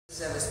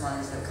Service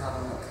manager at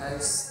Carlingwark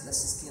House.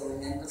 This is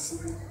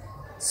Henderson,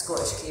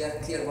 Scottish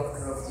Care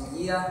Worker of the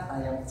Year,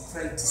 I am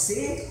proud to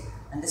say,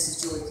 and this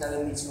is Julie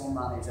Cowan, Regional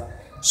Manager.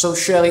 So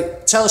Shirley,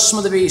 tell us some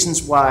of the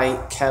reasons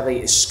why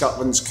Kelly is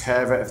Scotland's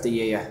Carer of the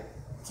Year.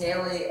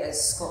 Kelly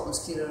is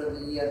Scotland's Carer of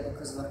the Year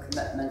because of her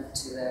commitment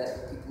to the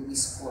people we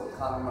support at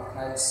Carlingwark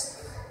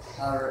House,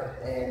 her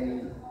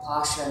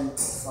passion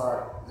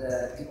for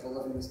the people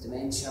living with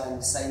dementia, and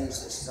the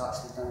signage that she's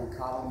actually done in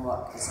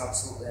Carlingwark is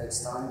absolutely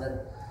outstanding.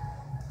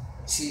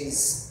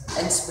 She's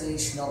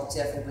inspirational to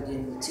everybody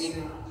in the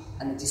team,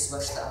 and I just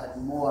wish that I had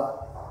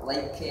more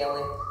like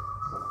Kelly.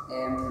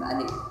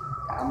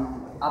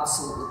 I'm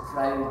absolutely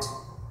proud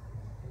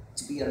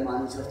to be her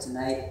manager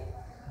tonight,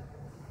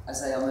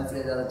 as I am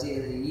every other day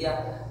of the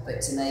year.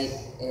 But tonight,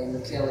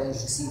 Kelly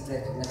has received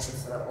recognition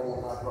for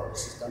all the hard work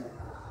she's done.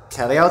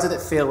 Kelly, how did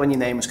it feel when your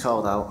name was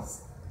called out?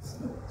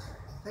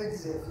 How did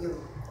it feel?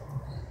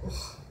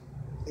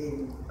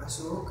 A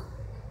shock.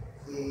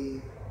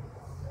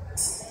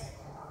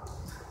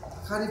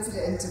 I can't even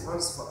put it into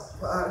words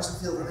what I actually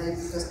feel tonight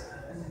because...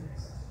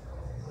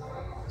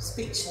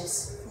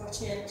 Speechless for a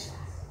change.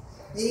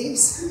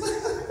 Yes.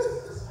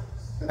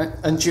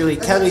 and Julie,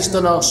 Kelly's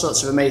done all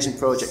sorts of amazing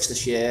projects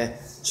this year.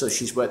 So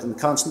she's worked on the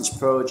Constance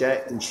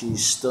project and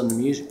she's done the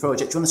music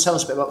project. Do you want to tell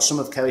us a bit about some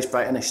of Kelly's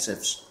bright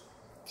initiatives?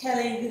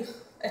 Kelly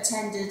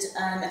attended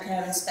a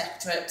care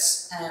inspectorate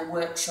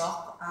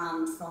workshop,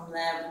 and from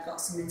there we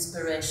got some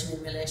inspiration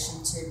in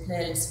relation to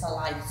Playlists for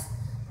Life.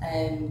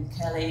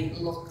 Kelly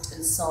looked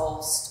and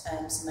sourced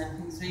some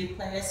MP3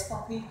 players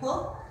for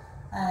people,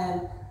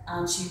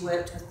 and she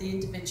worked with the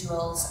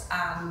individuals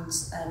and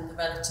the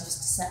relatives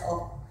to set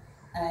up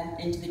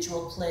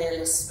individual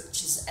playlists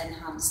which has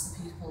enhanced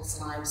the people's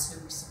lives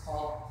who we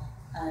support.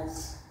 And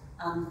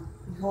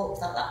we hope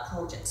that that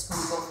project's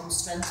going to go from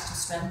strength to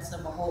strength,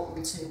 and we're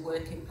hoping to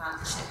work in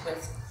partnership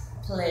with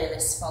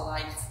Playlists for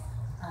Life.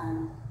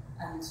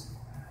 And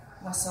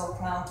we're so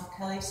proud of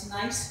Kelly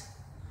tonight,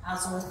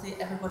 as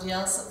with everybody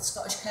else at the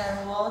Scottish Care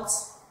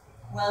Awards.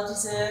 Well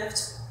deserved,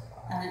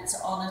 and it's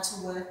an honour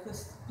to work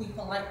with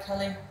people like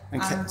Kelly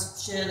and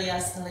Shirley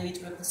as the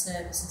leader of the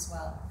service as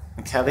well.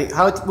 And Kelly,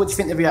 what do you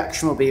think the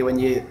reaction will be when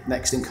you're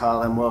next in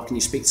Carlingwark and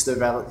you speak to the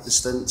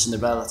residents and the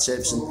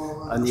relatives and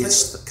your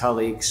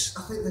colleagues? I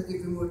think they'll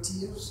give you more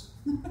tears.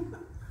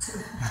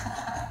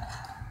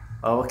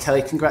 Oh, well,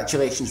 Kelly,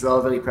 congratulations, we're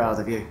all really proud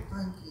of you.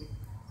 Thank you.